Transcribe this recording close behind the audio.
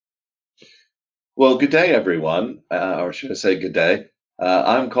Well, good day, everyone, or should I say good day?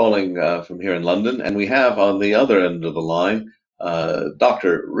 I'm calling from here in London, and we have on the other end of the line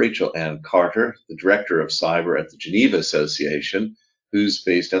Dr. Rachel Ann Carter, the Director of Cyber at the Geneva Association, who's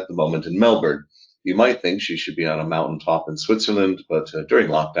based at the moment in Melbourne. You might think she should be on a mountaintop in Switzerland, but during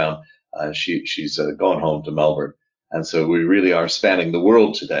lockdown, she's gone home to Melbourne. And so we really are spanning the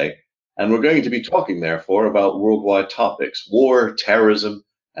world today. And we're going to be talking, therefore, about worldwide topics: war, terrorism,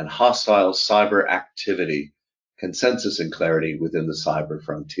 and hostile cyber activity, consensus and clarity within the cyber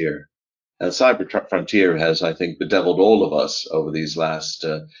frontier. And the cyber frontier has, I think, bedeviled all of us over these last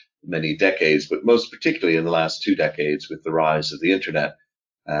many decades, but most particularly in the last 2 decades with the rise of the internet.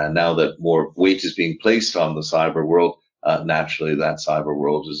 And now that more weight is being placed on the cyber world, naturally that cyber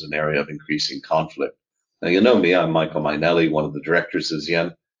world is an area of increasing conflict. Now, you know me, I'm Michael Mainelli, one of the directors of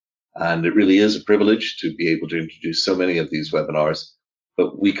Zien, and it really is a privilege to be able to introduce so many of these webinars.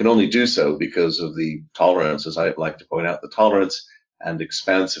 But we can only do so because of the tolerance, as I like to point out, the tolerance and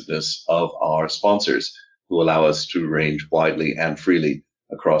expansiveness of our sponsors who allow us to range widely and freely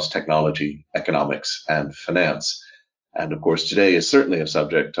across technology, economics, and finance. And of course, today is certainly a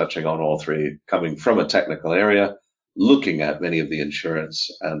subject touching on all three, coming from a technical area, looking at many of the insurance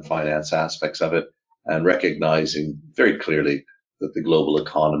and finance aspects of it, and recognizing very clearly that the global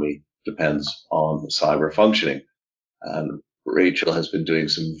economy depends on cyber functioning. And Rachel has been doing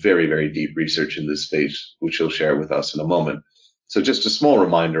some very, very deep research in this space, which she'll share with us in a moment. So just a small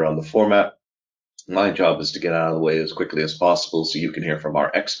reminder on the format. My job is to get out of the way as quickly as possible so you can hear from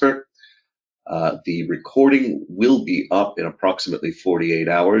our expert. The recording will be up in approximately 48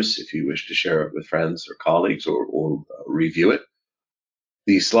 hours if you wish to share it with friends or colleagues or review it.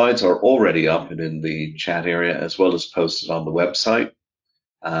 The slides are already up and in the chat area as well as posted on the website.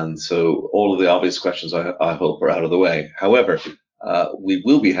 And so all of the obvious questions, I hope, are out of the way. However, we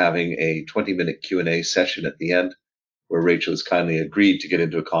will be having a 20-minute Q&A session at the end where Rachel has kindly agreed to get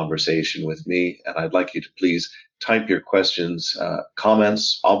into a conversation with me. And I'd like you to please type your questions,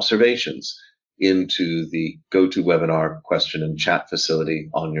 comments, observations into the GoToWebinar question and chat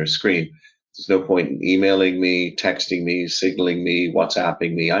facility on your screen. There's no point in emailing me, texting me, signaling me,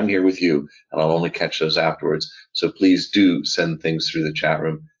 WhatsApping me. I'm here with you, and I'll only catch those afterwards. So please do send things through the chat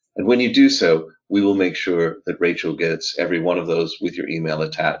room. And when you do so, we will make sure that Rachel gets every one of those with your email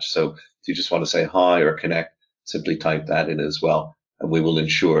attached. So if you just want to say hi or connect, simply type that in as well, and we will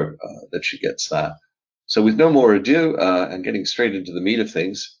ensure that she gets that. So with no more ado, and getting straight into the meat of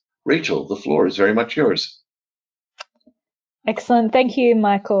things, Rachel, the floor is very much yours. Excellent. Thank you,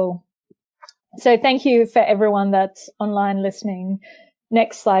 Michael. So thank you for everyone that's online listening.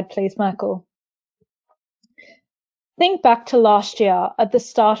 Next slide, please, Michael. Think back to last year at the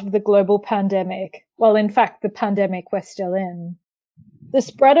start of the global pandemic. Well, in fact, the pandemic we're still in. The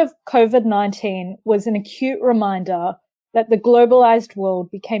spread of COVID-19 was an acute reminder that the globalized world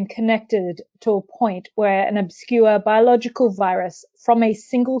became connected to a point where an obscure biological virus from a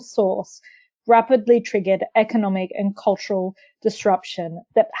single source rapidly triggered economic and cultural disruption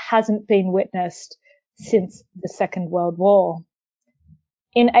that hasn't been witnessed since the Second World War.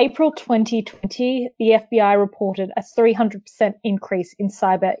 In April 2020, the FBI reported a 300% increase in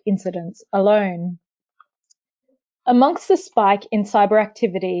cyber incidents alone. Amongst the spike in cyber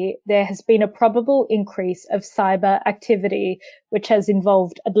activity, there has been a probable increase of cyber activity, which has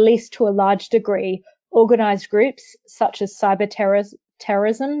involved, at least to a large degree, organized groups such as cyber terrorists,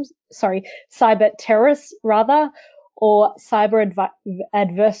 or cyber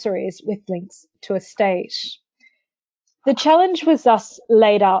adversaries with links to a state. The challenge was thus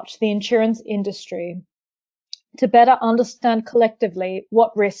laid out to the insurance industry to better understand collectively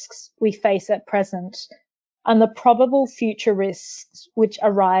what risks we face at present and the probable future risks which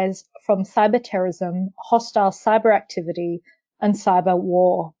arise from cyber terrorism, hostile cyber activity, and cyber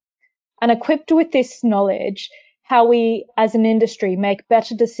war. And equipped with this knowledge, how we as an industry make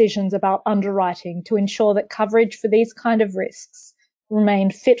better decisions about underwriting to ensure that coverage for these kind of risks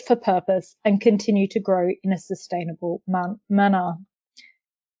remain fit for purpose and continue to grow in a sustainable manner.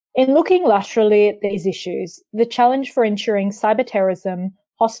 In looking laterally at these issues, the challenge for ensuring cyber terrorism,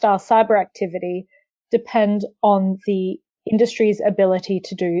 hostile cyber activity, depend on the industry's ability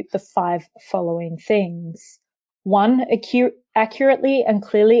to do the 5 following things. 1, accurately and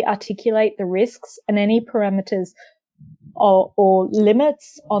clearly articulate the risks and any parameters or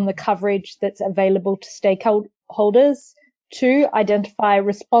limits on the coverage that's available to stakeholders. 2, identify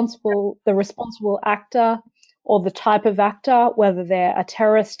the responsible actor or the type of actor, whether they're a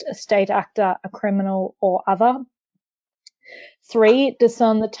terrorist, a state actor, a criminal, or other. 3,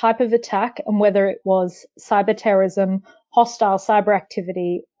 discern the type of attack and whether it was cyber terrorism, hostile cyber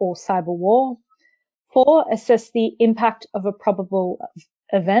activity, or cyber war. 4, assess the impact of a probable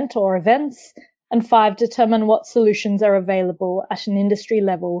event or events. And 5, determine what solutions are available at an industry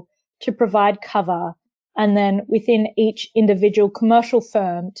level to provide cover, and then within each individual commercial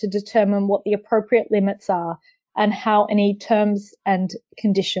firm to determine what the appropriate limits are and how any terms and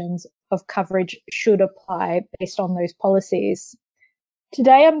conditions of coverage should apply based on those policies.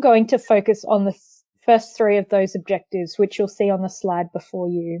 Today, I'm going to focus on the first 3 of those objectives, which you'll see on the slide before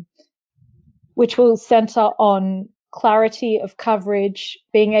you, which will center on clarity of coverage,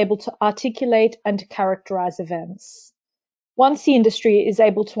 being able to articulate and to characterize events. Once the industry is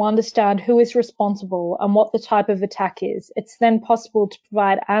able to understand who is responsible and what the type of attack is, it's then possible to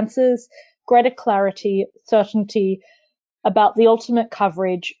provide answers, greater clarity, certainty about the ultimate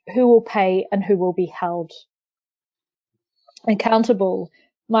coverage, who will pay and who will be held accountable.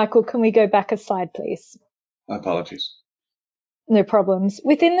 Michael, can we go back a slide, please? Apologies. No problems.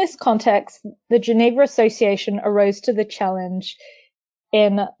 Within this context, the Geneva Association arose to the challenge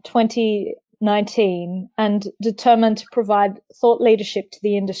in 2019 and determined to provide thought leadership to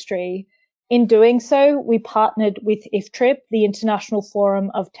the industry. In doing so, we partnered with IFTRIP, the International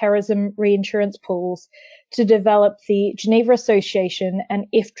Forum of Terrorism Reinsurance Pools, to develop the Geneva Association and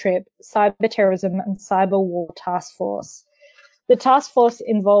IFTRIP Cyber Terrorism and Cyber War Task Force. The task force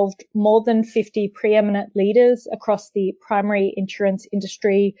involved more than 50 preeminent leaders across the primary insurance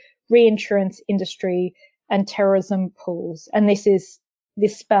industry, reinsurance industry, and terrorism pools, and this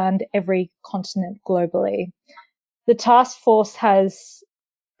spanned every continent globally. The task force has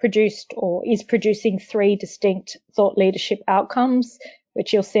produced or is producing 3 distinct thought leadership outcomes,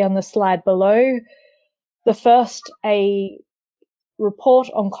 which you'll see on the slide below. The first, a report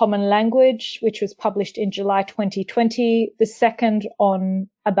on common language, which was published in July 2020. The second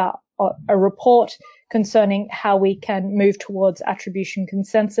about a report concerning how we can move towards attribution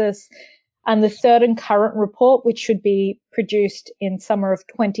consensus. And the third and current report, which should be produced in summer of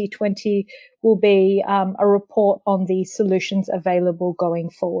 2020, will be a report on the solutions available going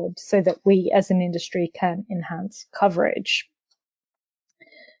forward so that we as an industry can enhance coverage.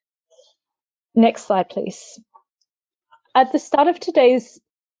 Next slide, please. At the start of today's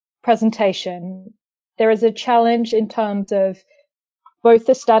presentation, there is a challenge in terms of both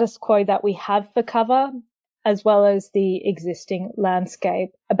the status quo that we have for cover, as well as the existing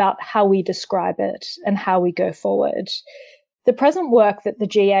landscape about how we describe it and how we go forward. The present work that the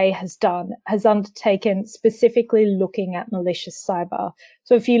GA has done has undertaken specifically looking at malicious cyber.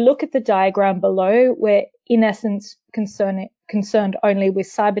 So if you look at the diagram below, we're in essence concerned only with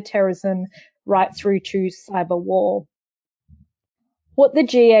cyber terrorism right through to cyber war. What the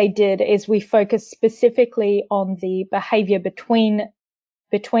GA did is we focused specifically on the behavior between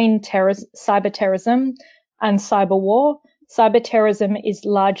cyber terrorism and cyber war. Cyber terrorism is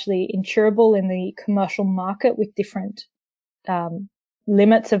largely insurable in the commercial market with different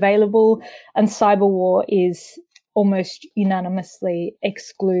limits available, and cyber war is almost unanimously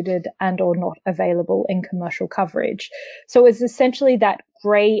excluded and or not available in commercial coverage. So it's essentially that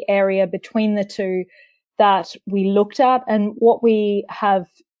grey area between the two that we looked at, and what we have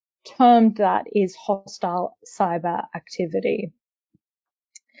termed that is hostile cyber activity.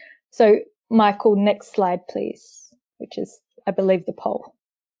 So Michael, next slide, please, which is, I believe, the poll.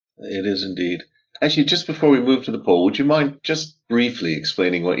 It is indeed. Actually, just before we move to the poll, would you mind just briefly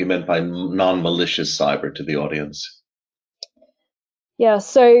explaining what you meant by non-malicious cyber to the audience? Yeah,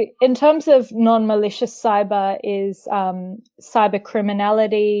 so in terms of non-malicious cyber is cyber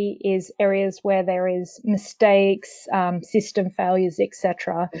criminality, is areas where there is mistakes, system failures,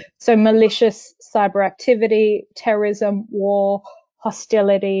 etc. So malicious cyber activity, terrorism, war,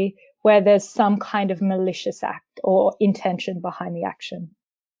 hostility, where there's some kind of malicious act or intention behind the action.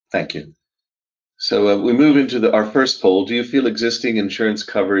 Thank you. So we move into our first poll. Do you feel existing insurance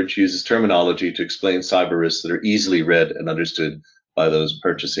coverage uses terminology to explain cyber risks that are easily read and understood by those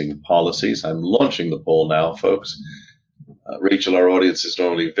purchasing policies? I'm launching the poll now, folks. Rachel, our audience is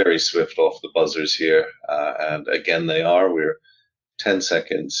normally very swift off the buzzers here, and again they are. We're 10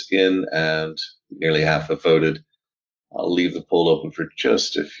 seconds in and nearly half have voted. I'll leave the poll open for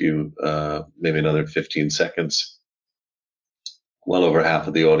just a few, maybe another 15 seconds. Well over half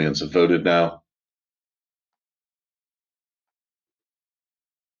of the audience have voted now.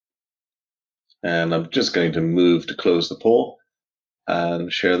 And I'm just going to move to close the poll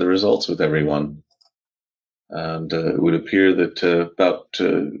and share the results with everyone. And it would appear that about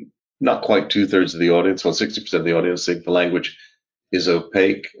not quite 2/3 of the audience, well, 60% of the audience think the language is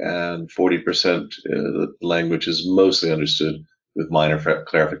opaque, and 40% the language is mostly understood with minor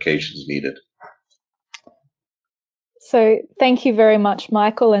clarifications needed. So thank you very much,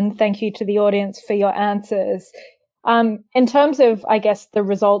 Michael, and thank you to the audience for your answers. In terms of, I guess, the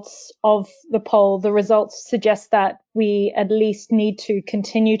results of the poll, the results suggest that we at least need to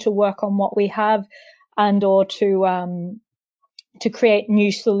continue to work on what we have and or to create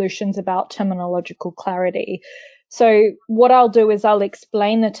new solutions about terminological clarity. So what I'll do is I'll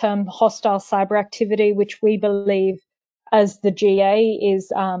explain the term hostile cyber activity, which we believe as the GA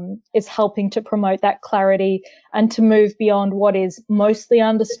is helping to promote that clarity and to move beyond what is mostly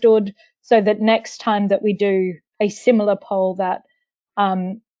understood, so that next time that we do a similar poll, that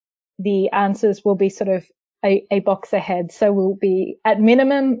the answers will be sort of a box ahead. So we'll be at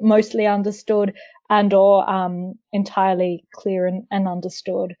minimum mostly understood and or entirely clear and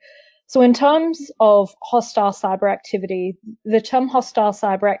understood. So in terms of hostile cyber activity, the term hostile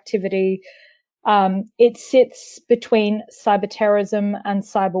cyber activity, it sits between cyber terrorism and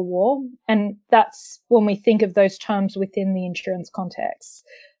cyber war. And that's when we think of those terms within the insurance context.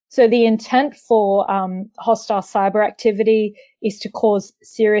 So the intent for hostile cyber activity is to cause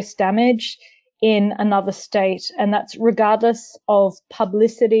serious damage in another state, and that's regardless of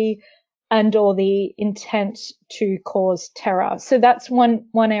publicity and or the intent to cause terror. So that's one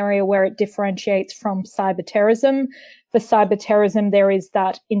area where it differentiates from cyber terrorism. For cyber terrorism, there is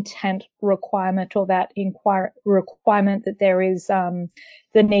that intent requirement, or that requirement that there is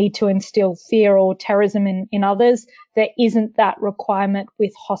the need to instill fear or terrorism in others. There isn't that requirement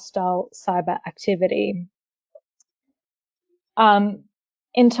with hostile cyber activity.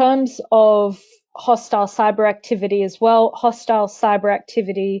 In terms of hostile cyber activity as well, hostile cyber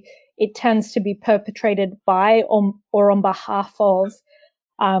activity, it tends to be perpetrated by or on behalf of,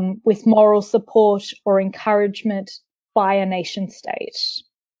 with moral support or encouragement by a nation state.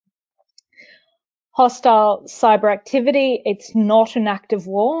 Hostile cyber activity, it's not an act of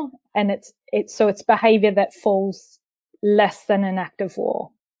war, and it's behavior that falls less than an act of war.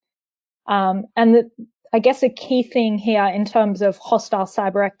 I guess a key thing here in terms of hostile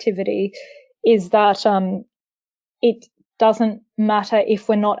cyber activity is that it doesn't matter if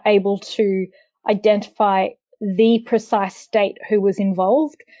we're not able to identify the precise state who was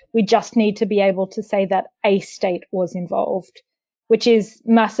involved. We just need to be able to say that a state was involved, which is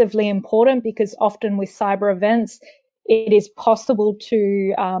massively important, because often with cyber events, it is possible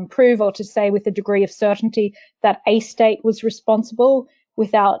to prove or to say with a degree of certainty that a state was responsible,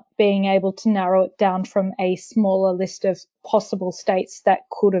 without being able to narrow it down from a smaller list of possible states that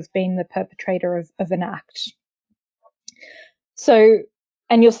could have been the perpetrator of an act. So,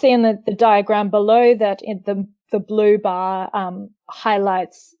 and you'll see in the diagram below that in the blue bar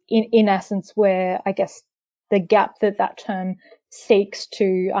highlights in essence where, I guess, the gap that term seeks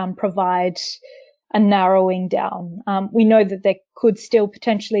to provide a narrowing down. We know that there could still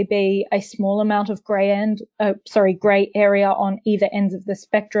potentially be a small amount of grey area on either ends of the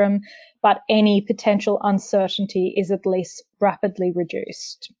spectrum, but any potential uncertainty is at least rapidly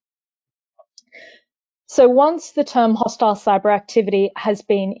reduced. So once the term hostile cyber activity has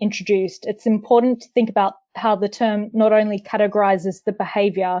been introduced, it's important to think about how the term not only categorizes the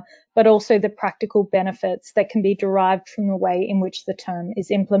behavior, but also the practical benefits that can be derived from the way in which the term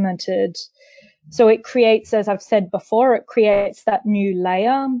is implemented. So it creates, as I've said before, it creates that new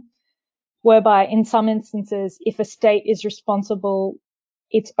layer whereby in some instances, if a state is responsible,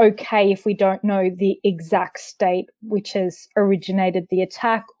 it's okay if we don't know the exact state which has originated the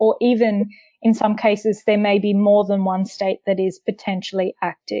attack, or even in some cases, there may be more than one state that is potentially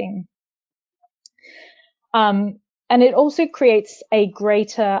acting. And it also creates a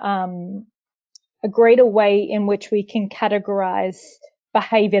greater way in which we can categorize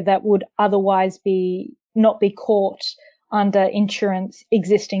behavior that would otherwise not be caught under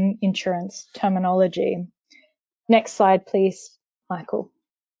existing insurance terminology. Next slide, please, Michael.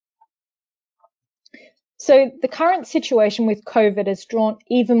 So the current situation with COVID has drawn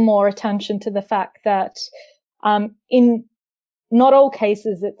even more attention to the fact that in not all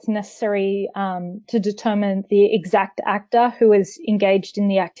cases it's necessary to determine the exact actor who is engaged in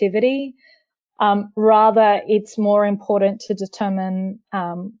the activity. Rather, it's more important to determine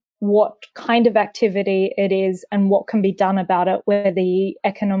what kind of activity it is and what can be done about it, where the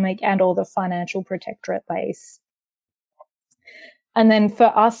economic and or the financial protectorate lays. And then for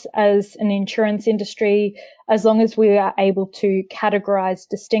us as an insurance industry, as long as we are able to categorize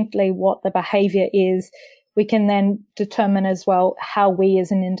distinctly what the behavior is, we can then determine as well how we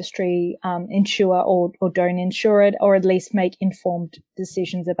as an industry insure or don't insure it, or at least make informed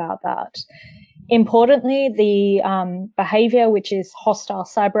decisions about that. Importantly, the behavior, which is hostile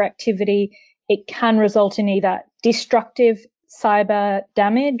cyber activity, it can result in either destructive cyber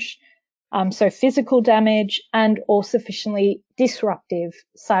damage, so physical damage, and or sufficiently disruptive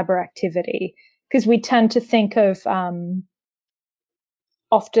cyber activity, because we tend to think of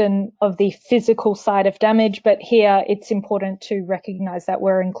often of the physical side of damage, but here it's important to recognize that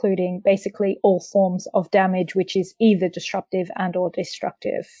we're including basically all forms of damage, which is either disruptive and or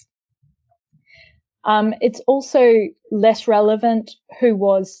destructive. It's also less relevant who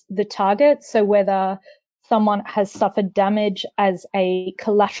was the target, so whether someone has suffered damage as a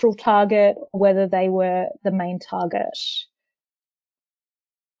collateral target, or whether they were the main target.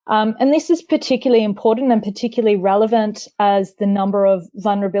 And this is particularly important and particularly relevant as the number of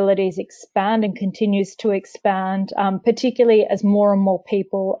vulnerabilities expand and continues to expand, particularly as more and more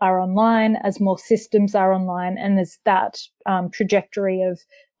people are online, as more systems are online, and as that trajectory of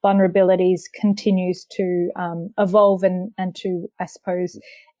vulnerabilities continues to evolve and to, I suppose,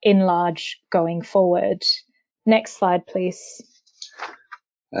 enlarge going forward. Next slide, please.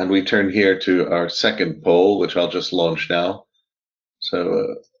 And we turn here to our second poll, which I'll just launch now.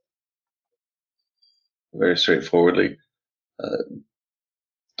 So very straightforwardly,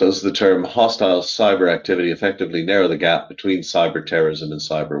 does the term hostile cyber activity effectively narrow the gap between cyber terrorism and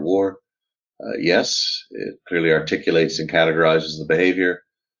cyber war? Yes, it clearly articulates and categorizes the behavior.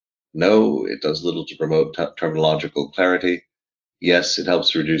 No, it does little to promote terminological clarity. Yes, it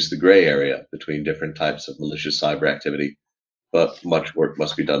helps to reduce the gray area between different types of malicious cyber activity, but much work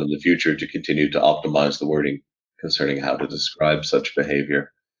must be done in the future to continue to optimize the wording concerning how to describe such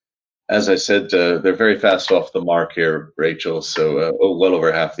behavior. As I said, they're very fast off the mark here, Rachel, so well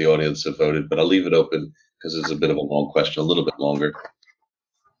over half the audience have voted, but I'll leave it open because it's a bit of a long question, a little bit longer.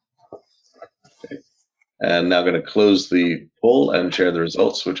 Okay. And now I'm going to close the poll and share the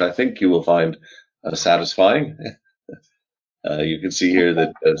results, which I think you will find satisfying. You can see here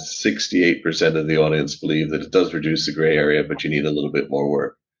that 68% of the audience believe that it does reduce the gray area, but you need a little bit more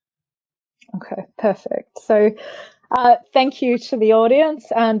work. Okay, perfect. So thank you to the audience,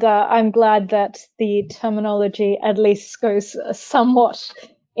 and I'm glad that the terminology at least goes somewhat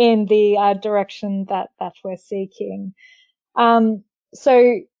in the direction that we're seeking.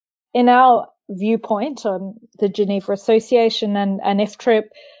 So in our viewpoint on the Geneva Association and IFTRIP,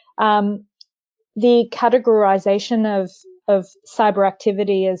 the categorization of cyber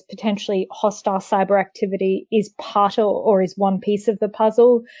activity as potentially hostile cyber activity is part or is one piece of the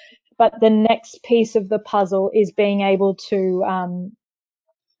puzzle. But the next piece of the puzzle is being able to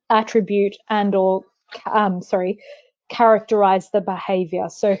attribute and or characterize the behavior.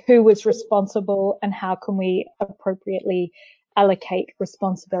 So who was responsible and how can we appropriately allocate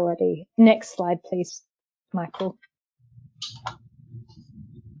responsibility? Next slide, please, Michael.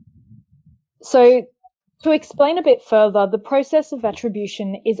 So to explain a bit further, the process of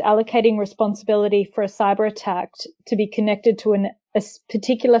attribution is allocating responsibility for a cyber attack to be connected to a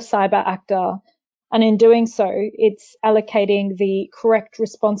particular cyber actor. And in doing so, it's allocating the correct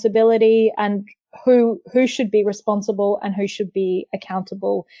responsibility and who should be responsible and who should be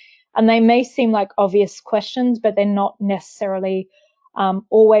accountable. And they may seem like obvious questions, but they're not necessarily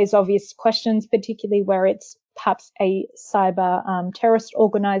always obvious questions, particularly where it's perhaps a cyber terrorist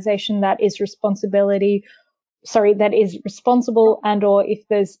organization that is responsible and or if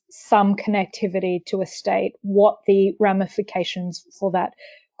there's some connectivity to a state, what the ramifications for that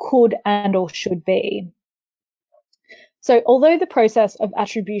could and or should be. So although the process of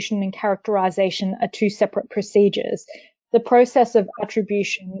attribution and characterization are two separate procedures, the process of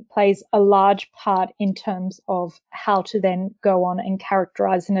attribution plays a large part in terms of how to then go on and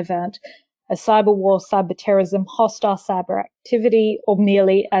characterize an event as cyber war, cyber terrorism, hostile cyber activity, or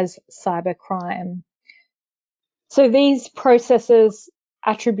merely as cyber crime. So these processes,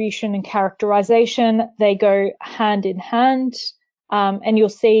 attribution and characterization, they go hand in hand. And you'll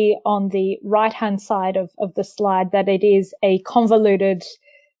see on the right-hand side of the slide that it is a convoluted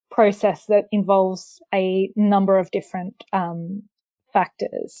process that involves a number of different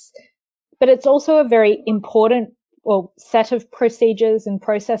factors. But it's also a very important set of procedures and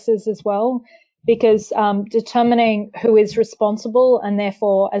processes as well, because determining who is responsible and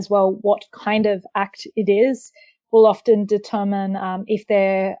therefore as well what kind of act it is will often determine if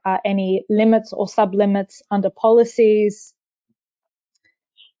there are any limits or sub-limits under policies,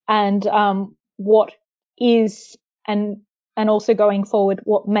 and what is and also going forward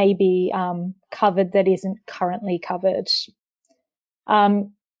what may be covered that isn't currently covered.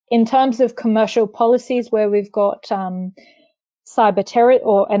 In terms of commercial policies where we've got cyber terror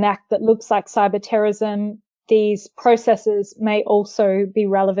or an act that looks like cyber terrorism, these processes may also be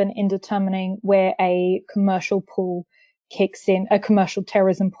relevant in determining where a commercial pool kicks in, a commercial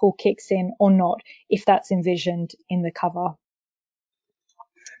terrorism pool kicks in or not, if that's envisioned in the cover.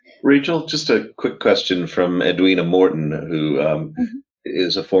 Rachel, just a quick question from Edwina Morton, who Mhm.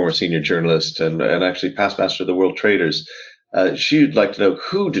 is a former senior journalist and actually past master of the world traders. She'd like to know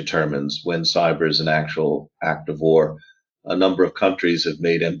who determines when cyber is an actual act of war. A number of countries have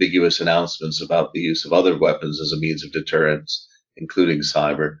made ambiguous announcements about the use of other weapons as a means of deterrence, including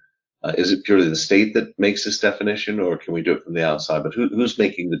cyber. Is it purely the state that makes this definition, or can we do it from the outside? But who's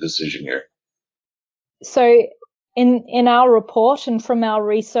making the decision here? So in our report and from our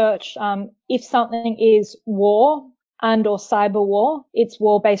research, if something is war and or cyber war, it's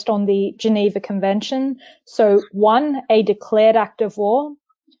war based on the Geneva Convention. So one, a declared act of war,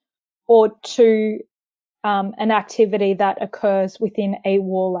 or two, an activity that occurs within a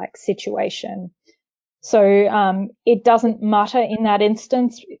warlike situation. So it doesn't matter in that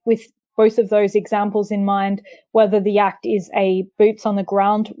instance, with both of those examples in mind, whether the act is a boots on the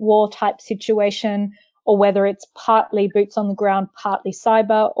ground war type situation, or whether it's partly boots on the ground, partly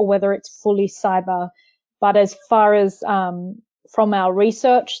cyber, or whether it's fully cyber. But as far as from our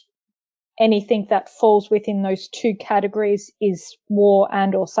research, anything that falls within those two categories is war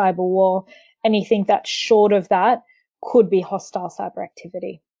and or cyber war. Anything that's short of that could be hostile cyber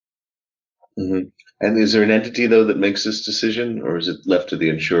activity. Hmm. And is there an entity, though, that makes this decision, or is it left to the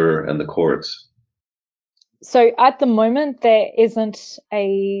insurer and the courts? So at the moment, there isn't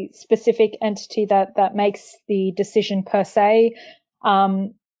a specific entity that makes the decision per se.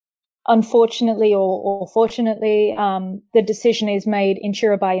 Um, Unfortunately or fortunately, the decision is made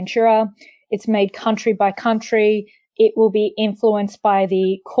insurer by insurer. It's made country by country. It will be influenced by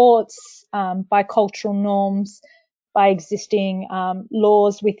the courts, by cultural norms, by existing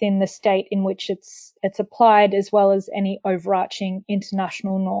laws within the state in which it's applied, as well as any overarching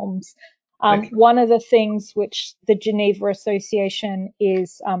international norms. Thank you. One of the things which the Geneva Association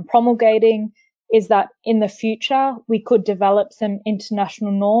is promulgating is that in the future we could develop some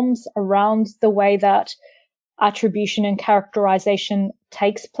international norms around the way that attribution and characterization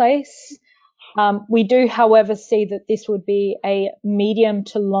takes place. We do, however, see that this would be a medium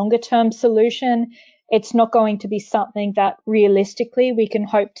to longer term solution. It's not going to be something that realistically we can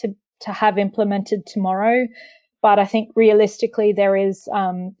hope to have implemented tomorrow. But I think realistically there is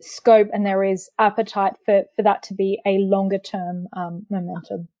scope and there is appetite for that to be a longer term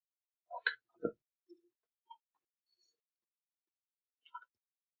momentum.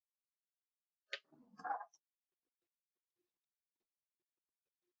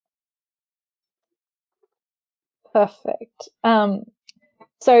 Perfect.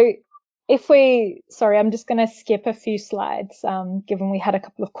 So sorry, I'm just going to skip a few slides, given we had a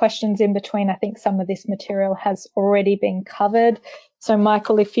couple of questions in between. I think some of this material has already been covered. So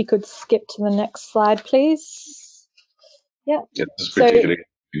Michael, if you could skip to the next slide, please. Yeah. Yeah, this is So particularly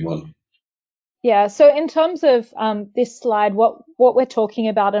one. yeah, so in terms of this slide, what we're talking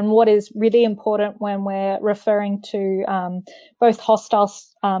about and what is really important when we're referring to both hostile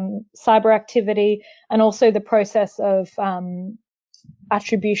cyber activity and also the process of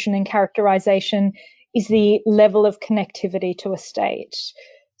attribution and characterization is the level of connectivity to a state.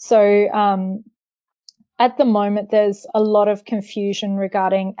 So at the moment, there's a lot of confusion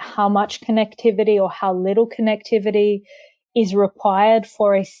regarding how much connectivity or how little connectivity is required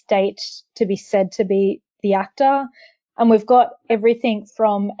for a state to be said to be the actor. And we've got everything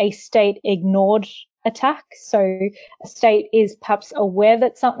from a state ignored attack. So a state is perhaps aware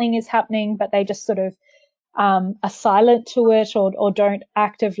that something is happening, but they just sort of are silent to it or don't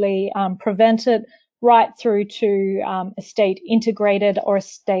actively prevent it, right through to a state integrated or a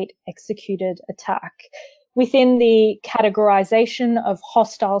state executed attack. Within the categorization of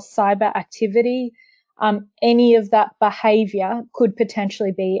hostile cyber activity, any of that behavior could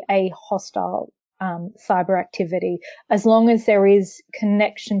potentially be a hostile cyber activity, as long as there is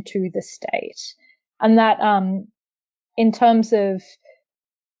connection to the state. And that, in terms of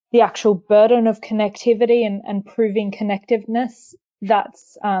the actual burden of connectivity and proving connectiveness,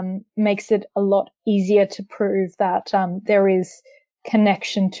 that's makes it a lot easier to prove that there is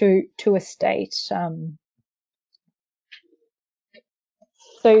connection to a state.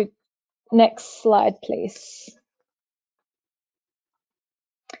 So next slide, please.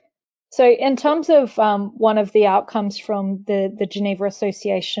 So in terms of one of the outcomes from the Geneva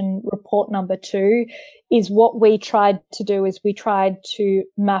Association report number 2 is what we tried to do is we tried to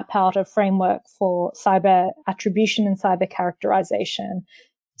map out a framework for cyber attribution and cyber characterization.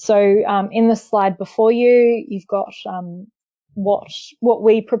 So in the slide before you, you've got what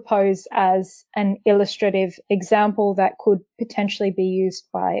we propose as an illustrative example that could potentially be used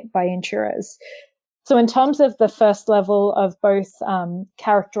by insurers. So in terms of the first level of both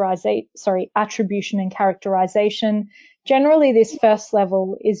attribution and characterization, generally this first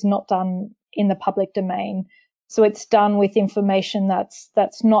level is not done in the public domain. So it's done with information that's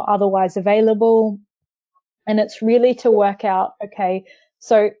not otherwise available. And it's really to work out, okay,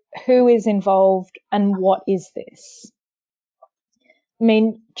 so who is involved and what is this? I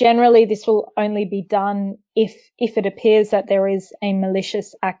mean, generally this will only be done if it appears that there is a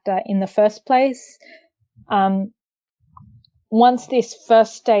malicious actor in the first place. Once this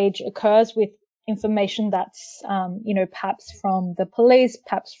first stage occurs with information that's, perhaps from the police,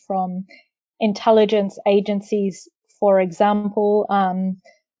 perhaps from intelligence agencies, for example,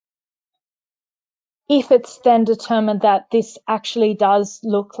 if it's then determined that this actually does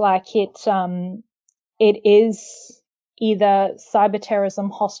look like it is either cyber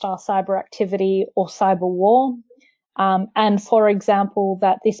terrorism, hostile cyber activity, or cyber war, and for example,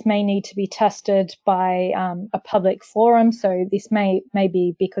 that this may need to be tested by a public forum. So this may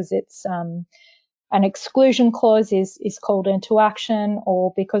be because it's an exclusion clause is called into action,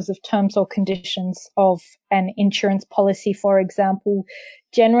 or because of terms or conditions of an insurance policy, for example.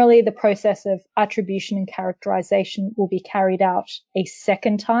 Generally, the process of attribution and characterization will be carried out a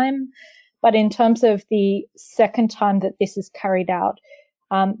second time. But in terms of the second time that this is carried out,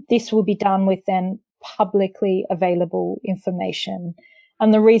 this will be done with then publicly available information.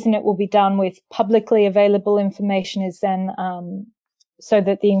 And the reason it will be done with publicly available information is then so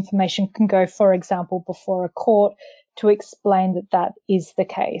that the information can go, for example, before a court to explain that that is the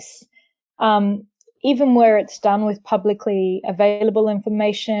case. Even where it's done with publicly available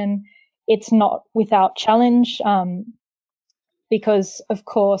information, it's not without challenge, because, of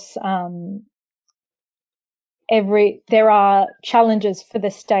course, there are challenges for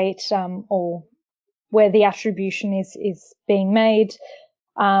the state, or where the attribution is being made,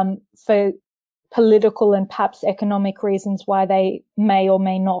 for political and perhaps economic reasons why they may or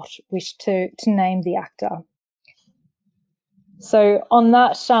may not wish to name the actor. So on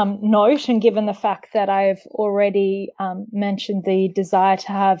that note, and given the fact that I've already mentioned the desire to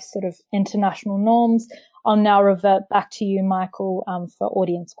have sort of international norms, I'll now revert back to you, Michael, for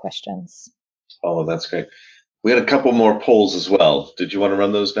audience questions. Oh, that's great. We had a couple more polls as well. Did you want to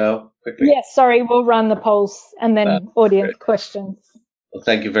run those now quickly? Yes, sorry, we'll run the polls and then audience questions. Well,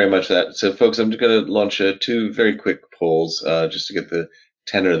 thank you very much for that. So, folks, I'm just going to launch two very quick polls just to get the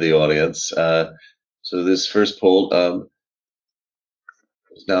tenor of the audience. So this first poll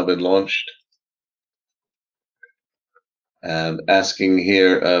has now been launched, and asking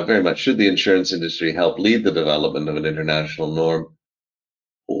here very much, should the insurance industry help lead the development of an international norm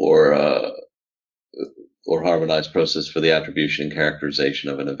or harmonized process for the attribution and characterization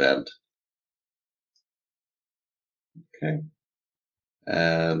of an event? Okay.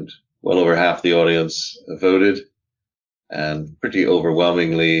 And well over half the audience voted, and pretty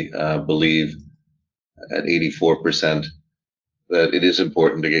overwhelmingly believe at 84% that it is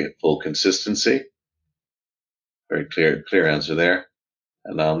important to get full consistency. Very clear answer there.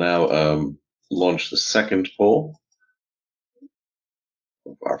 And I'll now launch the second poll,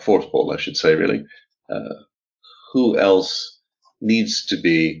 our fourth poll, I should say, really. Who else needs to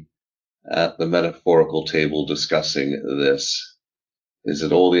be at the metaphorical table discussing this? Is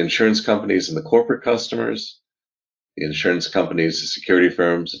it all the insurance companies and the corporate customers, the insurance companies, the security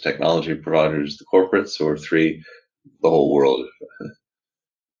firms, the technology providers, the corporates, or three, the whole world?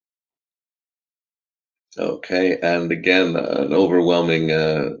 Okay, and again, an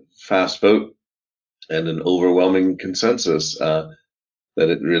overwhelming fast vote and an overwhelming consensus that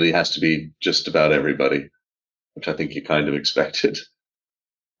it really has to be just about everybody, which I think you kind of expected.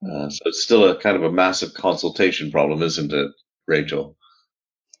 So it's still a kind of a massive consultation problem, isn't it, Rachel?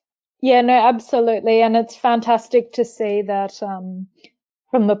 Yeah, no, absolutely. And it's fantastic to see that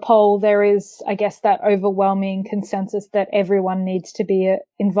from the poll, there is, I guess, that overwhelming consensus that everyone needs to be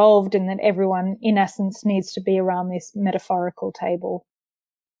involved and that everyone, in essence, needs to be around this metaphorical table.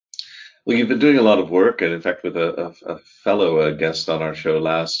 Well, you've been doing a lot of work, and in fact, with a fellow guest on our show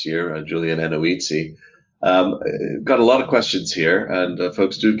last year, Julian Enowizi. Got a lot of questions here, and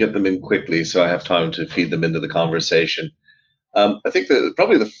folks, do get them in quickly so I have time to feed them into the conversation. I think that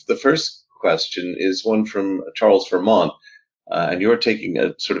probably the first question is one from Charles Vermont, and you're taking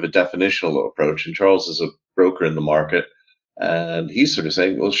a sort of a definitional approach, and Charles is a broker in the market, and he's sort of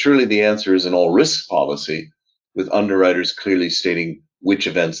saying, well, surely the answer is an all risk policy with underwriters clearly stating which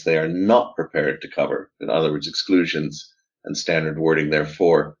events they are not prepared to cover. In other words, exclusions and standard wording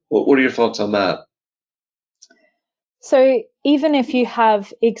therefore. What are your thoughts on that? So even if you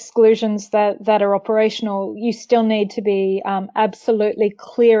have exclusions that are operational, you still need to be absolutely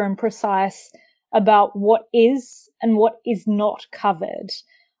clear and precise about what is and what is not covered.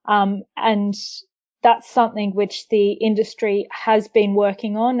 And that's something which the industry has been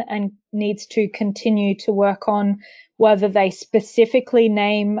working on and needs to continue to work on, whether they specifically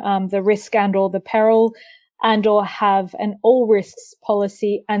name the risk and or the peril, and or have an all risks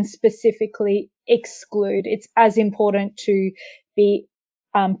policy and specifically exclude. It's as important to be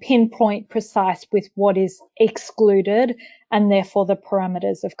pinpoint precise with what is excluded and therefore the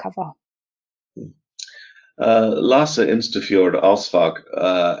parameters of cover. Lasse Instefjord Alsvag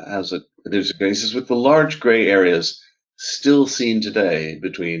has a he says, with the large gray areas still seen today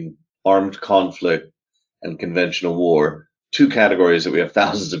between armed conflict and conventional war, two categories that we have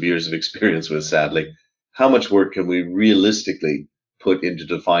thousands of years of experience with, sadly, how much work can we realistically put into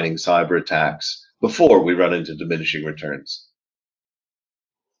defining cyber attacks before we run into diminishing returns?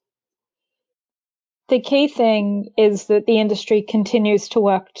 The key thing is that the industry continues to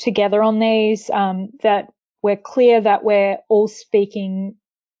work together on these, that we're clear that we're all speaking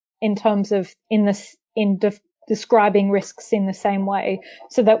in terms of describing risks in the same way,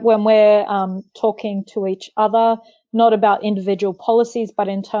 so that when we're talking to each other, not about individual policies, but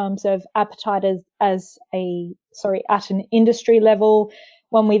in terms of appetite at an industry level,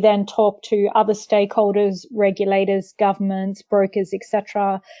 when we then talk to other stakeholders, regulators, governments, brokers,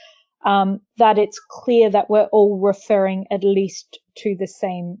 etc., that it's clear that we're all referring at least to the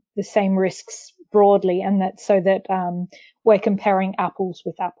same risks broadly, and that so that we're comparing apples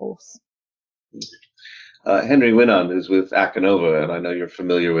with apples. Henry Winnan is with Acanova, and I know you're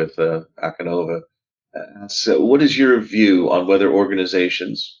familiar with Acanova. So what is your view on whether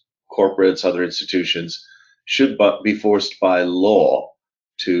organizations, corporates, other institutions should be forced by law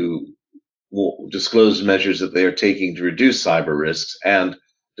to disclose measures that they are taking to reduce cyber risks and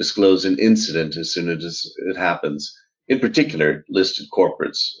disclose an incident as soon as it happens, in particular listed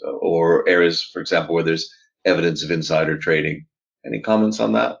corporates or areas, for example, where there's evidence of insider trading? Any comments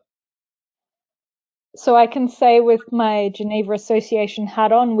on that? So I can say with my Geneva Association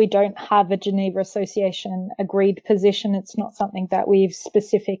hat on, we don't have a Geneva Association agreed position. It's not something that we've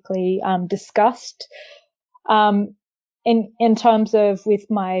specifically discussed. In terms of with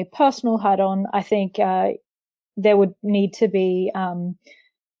my personal hat on, I think there would need to be,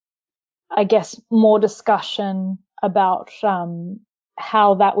 I guess, more discussion about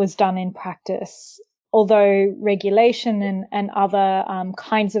how that was done in practice. Although regulation and other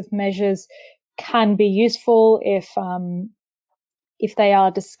kinds of measures can be useful if they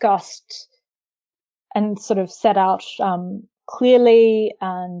are discussed and sort of set out clearly,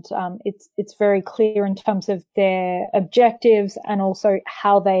 and it's very clear in terms of their objectives and also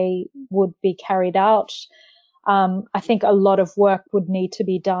how they would be carried out. I think a lot of work would need to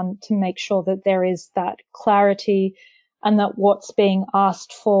be done to make sure that there is that clarity and that what's being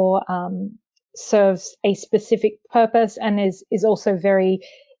asked for serves a specific purpose and is also very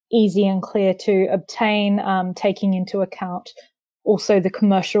easy and clear to obtain, taking into account also the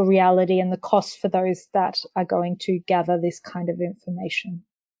commercial reality and the cost for those that are going to gather this kind of information.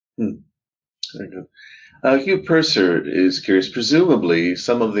 Very good. Hugh Purser is curious. Presumably,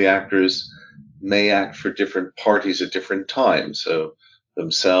 some of the actors may act for different parties at different times. So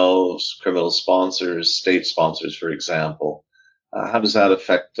themselves, criminal sponsors, state sponsors, for example. How does that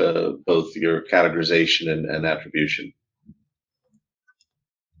affect both your categorization and attribution?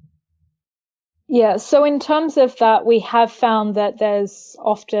 Yeah, so in terms of that, we have found that there's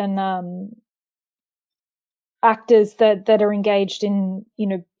often actors that are engaged in,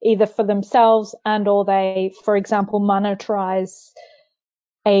 either for themselves and or they, for example, monetize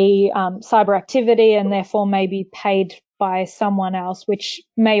a cyber activity and therefore may be paid by someone else, which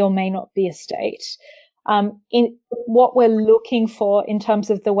may or may not be a state. In what we're looking for in terms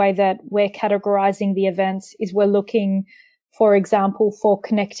of the way that we're categorizing the events is we're looking, for example, for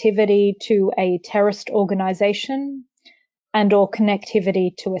connectivity to a terrorist organization and or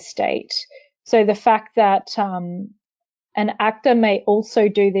connectivity to a state. So the fact that an actor may also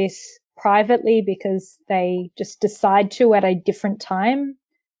do this privately because they just decide to at a different time,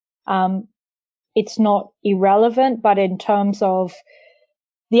 it's not irrelevant, but in terms of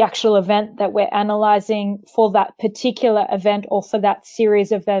the actual event that we're analyzing for that particular event or for that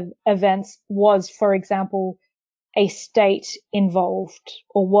series of events was, for example, a state involved,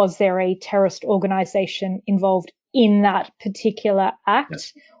 or was there a terrorist organization involved in that particular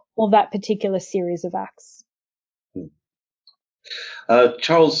act or that particular series of acts?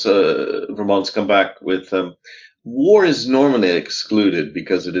 Charles Vermont's come back with war is normally excluded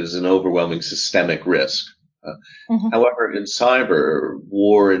because it is an overwhelming systemic risk. However, in cyber,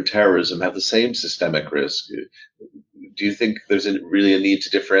 war and terrorism have the same systemic risk. Do you think there's really a need to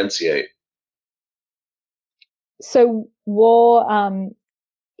differentiate? So war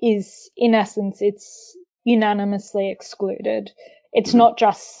is, in essence, it's unanimously excluded. It's not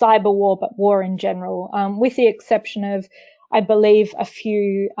just cyber war, but war in general, with the exception of, I believe, a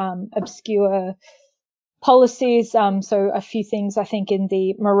few obscure policies. So a few things, I think, in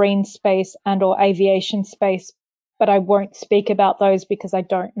the marine space and or aviation space, but I won't speak about those because I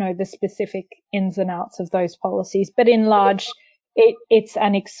don't know the specific ins and outs of those policies. But in large, it's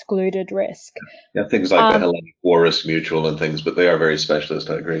an excluded risk. Yeah, things like the Hellenic War Risk Mutual and things, but they are very specialist.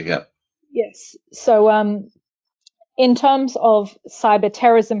 I agree. Yeah. Yes. So in terms of cyber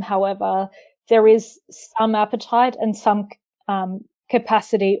terrorism, however, there is some appetite and some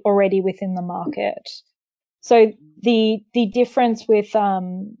capacity already within the market. So the difference with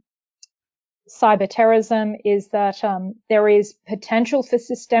cyber terrorism is that there is potential for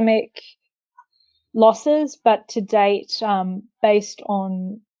systemic losses, but to date, based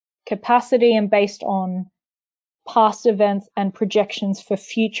on capacity and based on past events and projections for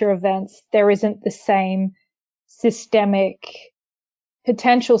future events, there isn't the same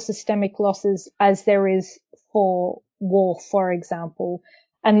potential systemic losses as there is for war, for example.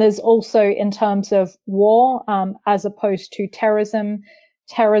 And there's also, in terms of war, as opposed to terrorism,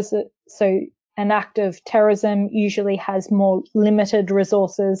 so an act of terrorism usually has more limited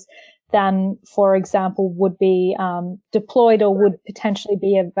resources than, for example, would be deployed or would potentially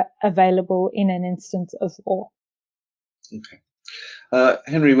be available in an instance of war. Okay.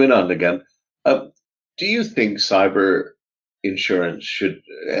 Henry Winand again. Do you think cyber insurance should,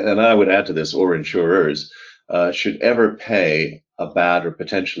 and I would add to this, or insurers, should ever pay a bad or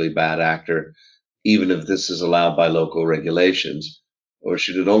potentially bad actor, even if this is allowed by local regulations? Or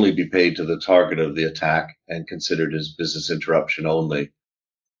should it only be paid to the target of the attack and considered as business interruption only?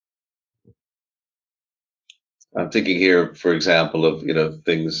 I'm thinking here, for example, of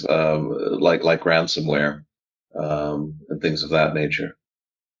things like ransomware and things of that nature.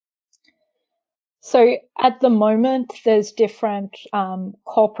 So at the moment, there's different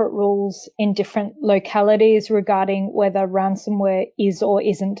corporate rules in different localities regarding whether ransomware is or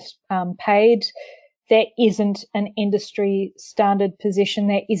isn't paid. There isn't an industry standard position.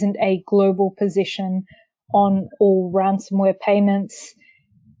 There isn't a global position on all ransomware payments.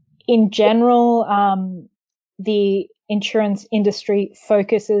 In general, the insurance industry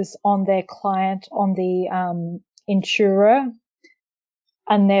focuses on their client, on the insurer,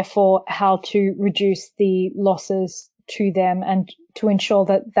 and therefore how to reduce the losses to them and to ensure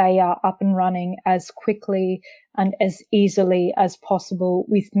that they are up and running as quickly and as easily as possible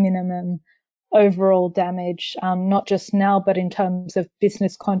with minimum overall damage, not just now, but in terms of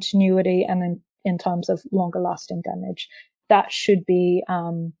business continuity and in terms of longer lasting damage. That should be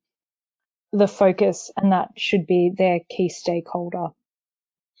the focus, and that should be their key stakeholder.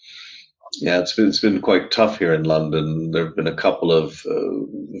 Yeah, it's been quite tough here in London. There have been a couple of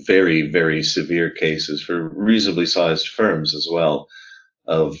very, very severe cases for reasonably sized firms as well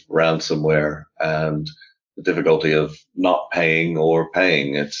of ransomware and the difficulty of not paying or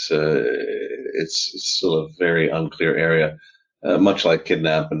paying. It's still a very unclear area, much like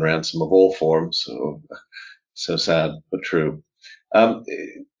kidnap and ransom of all forms. So sad, but true. Um,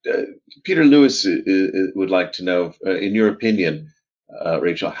 Peter Lewis would like to know, in your opinion,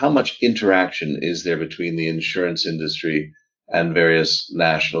 Rachel, how much interaction is there between the insurance industry and various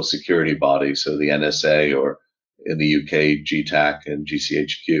national security bodies, so the NSA, or in the UK, GTAC and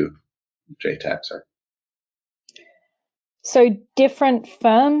GCHQ, JTAC, sorry. So different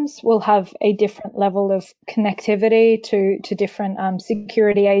firms will have a different level of connectivity to different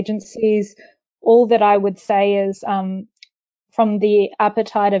security agencies. All that I would say is from the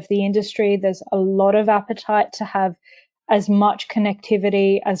appetite of the industry, there's a lot of appetite to have as much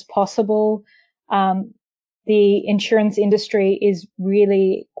connectivity as possible. The insurance industry is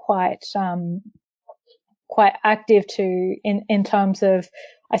really quite active in terms of,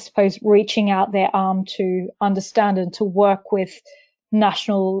 I suppose, reaching out their arm to understand and to work with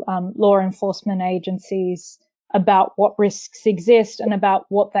national law enforcement agencies about what risks exist and about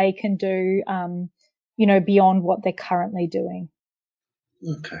what they can do, beyond what they're currently doing.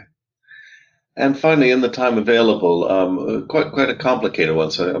 Okay. And finally, in the time available, quite a complicated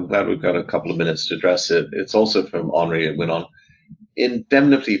one, so I'm glad we've got a couple of minutes to address it. It's also from Henri and Winon.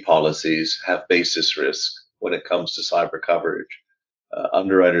 Indemnity policies have basis risk when it comes to cyber coverage.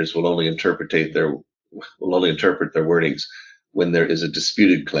 Underwriters will only interpret their wordings when there is a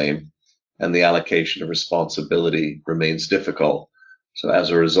disputed claim and the allocation of responsibility remains difficult. So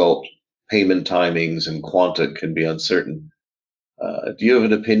as a result, payment timings and quanta can be uncertain. Do you have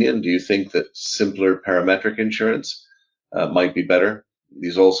an opinion? Do you think that simpler parametric insurance might be better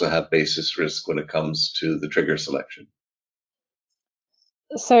these also have basis risk when it comes to the trigger selection?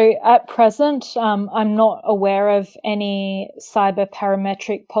 So at present, I'm not aware of any cyber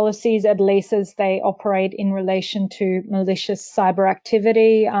parametric policies, at least as they operate in relation to malicious cyber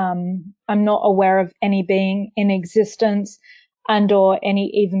activity. I'm not aware of any being in existence and or any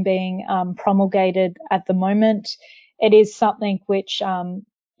even being promulgated at the moment. It is something which,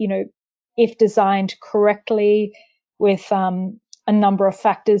 if designed correctly with a number of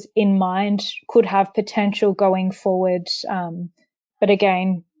factors in mind, could have potential going forward. But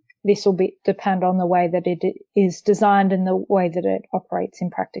again, this will depend on the way that it is designed and the way that it operates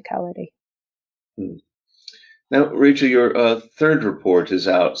in practicality. Now, Rachel, your third report is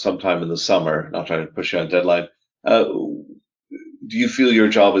out sometime in the summer. Not trying to push you on a deadline. Do you feel your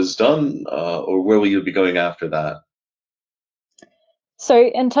job is done, or where will you be going after that? So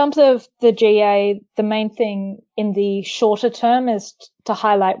in terms of the GA, the main thing in the shorter term is to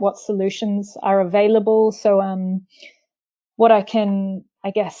highlight what solutions are available. So what I can,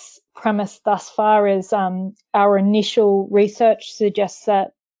 I guess, premise thus far is our initial research suggests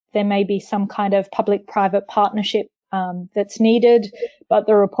that there may be some kind of public-private partnership that's needed, but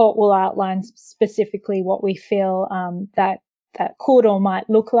the report will outline specifically what we feel that could or might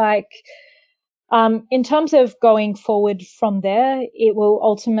look like. In terms of going forward from there, it will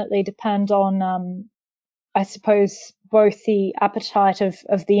ultimately depend on, I suppose, both the appetite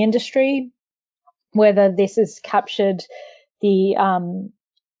of the industry, whether this has captured the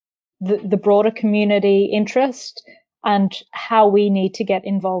broader community interest, and how we need to get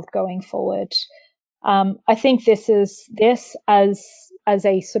involved going forward. I think this as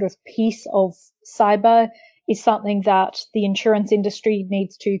a sort of piece of cyber is something that the insurance industry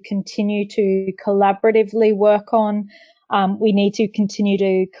needs to continue to collaboratively work on. We need to continue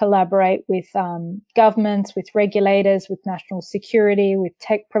to collaborate with governments, with regulators, with national security, with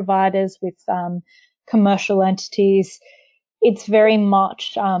tech providers, with commercial entities. It's very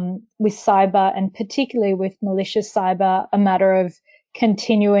much with cyber, and particularly with malicious cyber, a matter of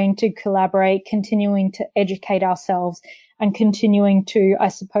continuing to collaborate, continuing to educate ourselves, and continuing to, I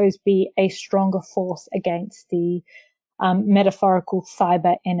suppose, be a stronger force against the metaphorical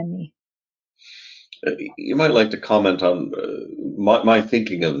cyber enemy. You might like to comment on my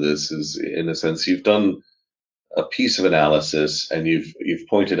thinking of this is, in a sense, you've done a piece of analysis and you've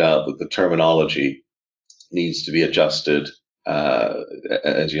pointed out that the terminology needs to be adjusted,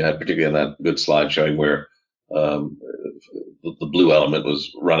 as you had particularly on that good slide showing where the blue element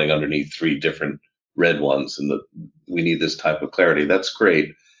was running underneath three different red ones, and that we need this type of clarity. That's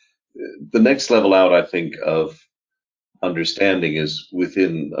great. The next level out, I think, of understanding is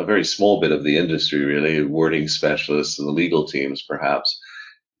within a very small bit of the industry, really, wording specialists and the legal teams, perhaps.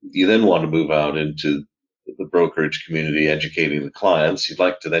 You then want to move out into the brokerage community, educating the clients. You'd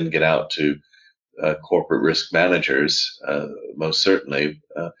like to then get out to corporate risk managers, most certainly.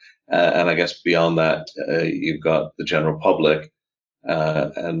 And I guess beyond that, you've got the general public,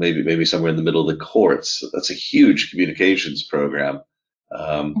 and maybe somewhere in the middle of the courts. That's a huge communications program.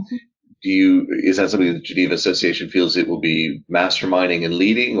 Is that something that the Geneva Association feels it will be masterminding and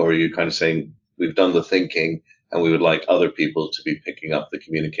leading, or are you kind of saying we've done the thinking and we would like other people to be picking up the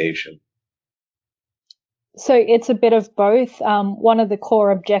communication? So it's a bit of both. One of the core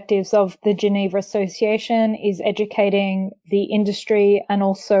objectives of the Geneva Association is educating the industry and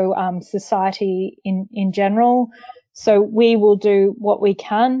also society in general. So we will do what we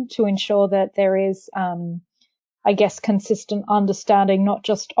can to ensure that there is, I guess, consistent understanding, not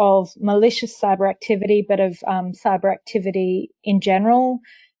just of malicious cyber activity, but of cyber activity in general.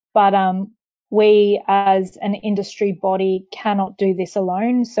 But we as an industry body cannot do this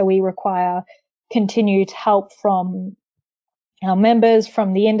alone. So we require continued help from our members,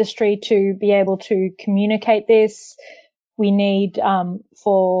 from the industry, to be able to communicate this. We need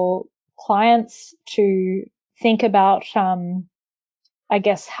for clients to think about, I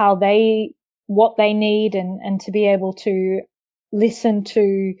guess, what they need, and to be able to listen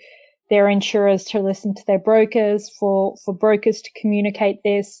to their insurers, to listen to their brokers, for brokers to communicate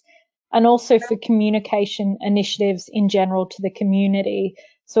this, and also for communication initiatives in general to the community.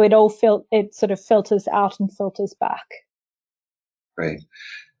 So it sort of filters out and filters back. Great.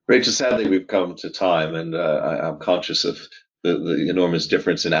 Rachel, sadly, we've come to time, and I'm conscious of the enormous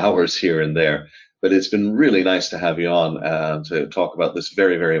difference in hours here and there. But it's been really nice to have you on to talk about this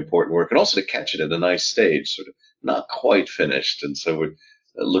very, very important work, and also to catch it at a nice stage, sort of not quite finished. And so we're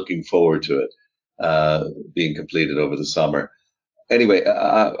looking forward to it being completed over the summer. Anyway,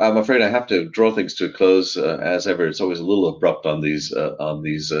 I'm afraid I have to draw things to a close. As ever, it's always a little abrupt on these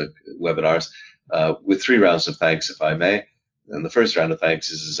webinars. With three rounds of thanks, if I may. And the first round of thanks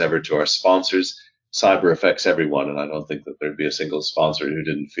is, as ever, to our sponsors. Cyber affects everyone, and I don't think that there'd be a single sponsor who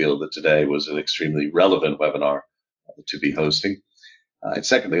didn't feel that today was an extremely relevant webinar to be hosting. I'd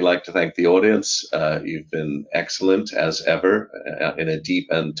secondly like to thank the audience. You've been excellent as ever in a deep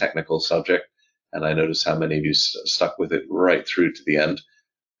and technical subject, and I notice how many of you stuck with it right through to the end.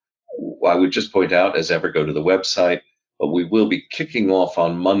 I would just point out, as ever, go to the website, but we will be kicking off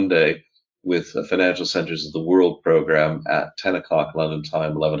on Monday with the Financial Centers of the World program at 10 o'clock London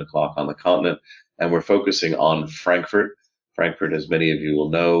time, 11 o'clock on the continent, and we're focusing on Frankfurt. Frankfurt, as many of you will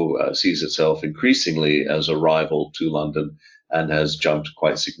know, sees itself increasingly as a rival to London and has jumped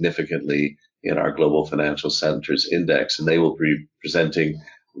quite significantly in our Global Financial Centers Index. And they will be presenting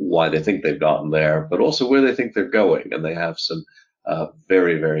why they think they've gotten there, but also where they think they're going. And they have some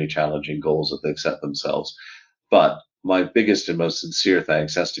very, very challenging goals that they've set themselves. But my biggest and most sincere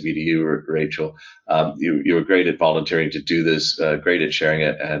thanks has to be to you, Rachel. You were great at volunteering to do this, great at sharing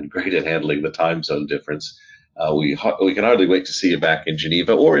it, and great at handling the time zone difference. We can hardly wait to see you back in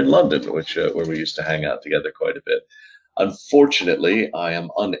Geneva or in London, which where we used to hang out together quite a bit. Unfortunately, I am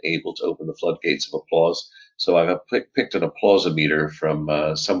unable to open the floodgates of applause, so I've picked an applausometer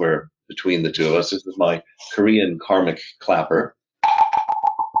from somewhere between the two of us. This is my Korean karmic clapper,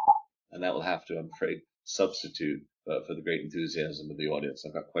 and that will have to, I'm afraid, substitute for the great enthusiasm of the audience.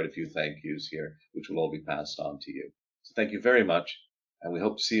 I've got quite a few thank yous here, which will all be passed on to you. So thank you very much, and we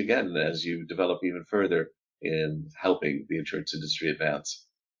hope to see you again as you develop even further in helping the insurance industry advance.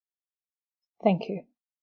 Thank you.